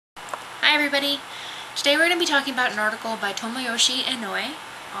Hi everybody! Today we're going to be talking about an article by Tomoyoshi Inoue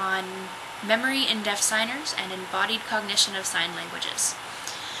on memory in deaf signers and embodied cognition of sign languages.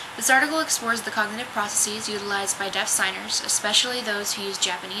 This article explores the cognitive processes utilized by deaf signers, especially those who use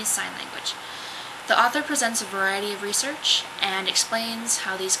Japanese Sign Language. The author presents a variety of research and explains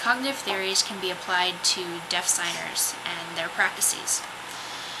how these cognitive theories can be applied to deaf signers and their practices.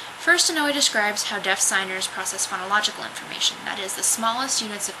 First, Inoue describes how deaf signers process phonological information, that is, the smallest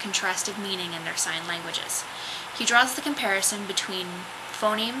units of contrastive meaning in their sign languages. He draws the comparison between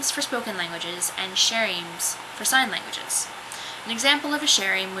phonemes for spoken languages and sharemes for sign languages. An example of a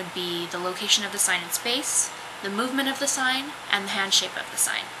shareme would be the location of the sign in space, the movement of the sign, and the hand shape of the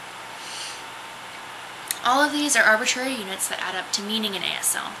sign. All of these are arbitrary units that add up to meaning in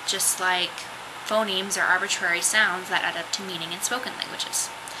ASL, just like phonemes are arbitrary sounds that add up to meaning in spoken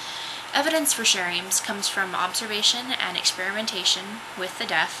languages. Evidence for sharemes comes from observation and experimentation with the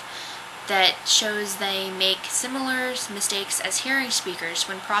deaf that shows they make similar mistakes as hearing speakers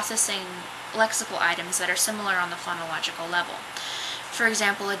when processing lexical items that are similar on the phonological level. For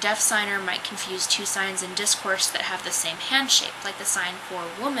example, a deaf signer might confuse two signs in discourse that have the same hand shape, like the sign for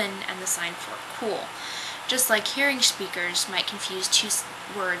woman and the sign for cool. Just like hearing speakers might confuse two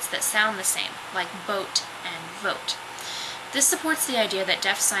words that sound the same, like boat and vote. This supports the idea that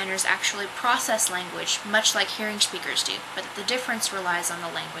deaf signers actually process language much like hearing speakers do, but that the difference relies on the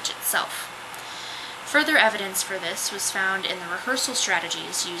language itself. Further evidence for this was found in the rehearsal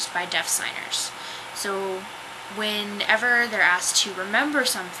strategies used by deaf signers. So whenever they're asked to remember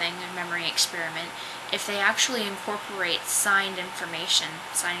something in a memory experiment, if they actually incorporate signed information,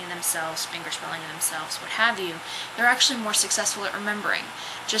 signing themselves, fingerspelling themselves, what have you, they're actually more successful at remembering,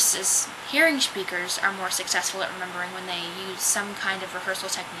 just as hearing speakers are more successful at remembering when they use some kind of rehearsal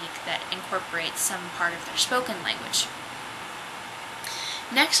technique that incorporates some part of their spoken language.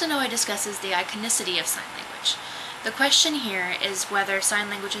 Next, Inoue discusses the iconicity of sign language. The question here is whether sign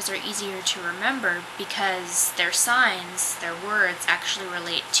languages are easier to remember because their signs, their words, actually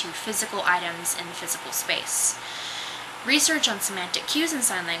relate to physical items in physical space. Research on semantic cues in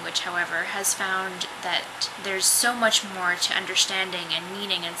sign language, however, has found that there's so much more to understanding and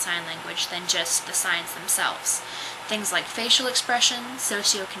meaning in sign language than just the signs themselves. Things like facial expressions,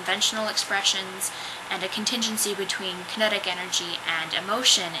 socio-conventional expressions, and a contingency between kinetic energy and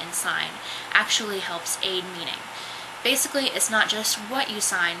emotion in sign actually helps aid meaning. Basically, it's not just what you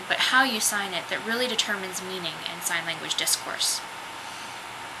sign, but how you sign it that really determines meaning in sign language discourse.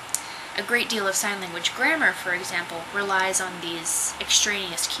 A great deal of sign language grammar, for example, relies on these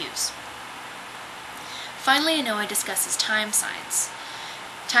extraneous cues. Finally, Inoue discusses time signs.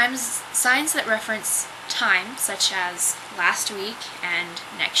 Signs that reference time, such as last week and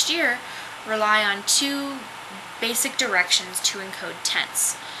next year, rely on two basic directions to encode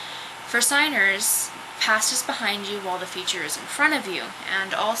tense. For signers, past is behind you while the future is in front of you,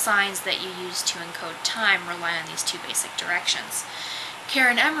 and all signs that you use to encode time rely on these two basic directions.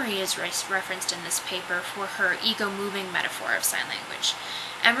 Karen Emery is referenced in this paper for her ego-moving metaphor of sign language.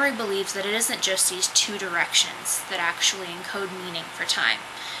 Emery believes that it isn't just these two directions that actually encode meaning for time,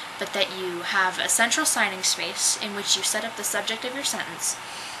 but that you have a central signing space in which you set up the subject of your sentence,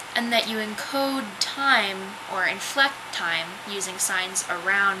 and that you encode time or inflect time using signs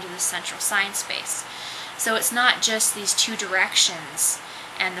around the central sign space. So it's not just these two directions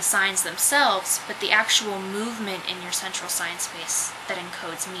and the signs themselves, but the actual movement in your central sign space that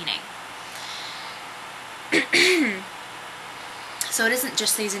encodes meaning. So it isn't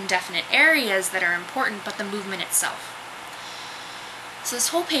just these indefinite areas that are important, but the movement itself. So this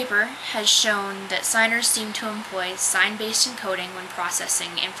whole paper has shown that signers seem to employ sign-based encoding when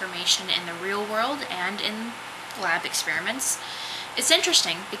processing information in the real world and in lab experiments. It's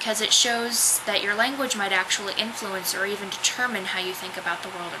interesting because it shows that your language might actually influence or even determine how you think about the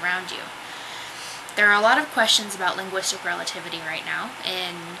world around you. There are a lot of questions about linguistic relativity right now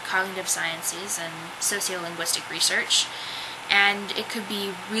in cognitive sciences and sociolinguistic research, and it could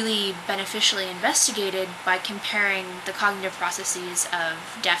be really beneficially investigated by comparing the cognitive processes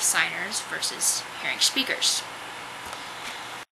of deaf signers versus hearing speakers.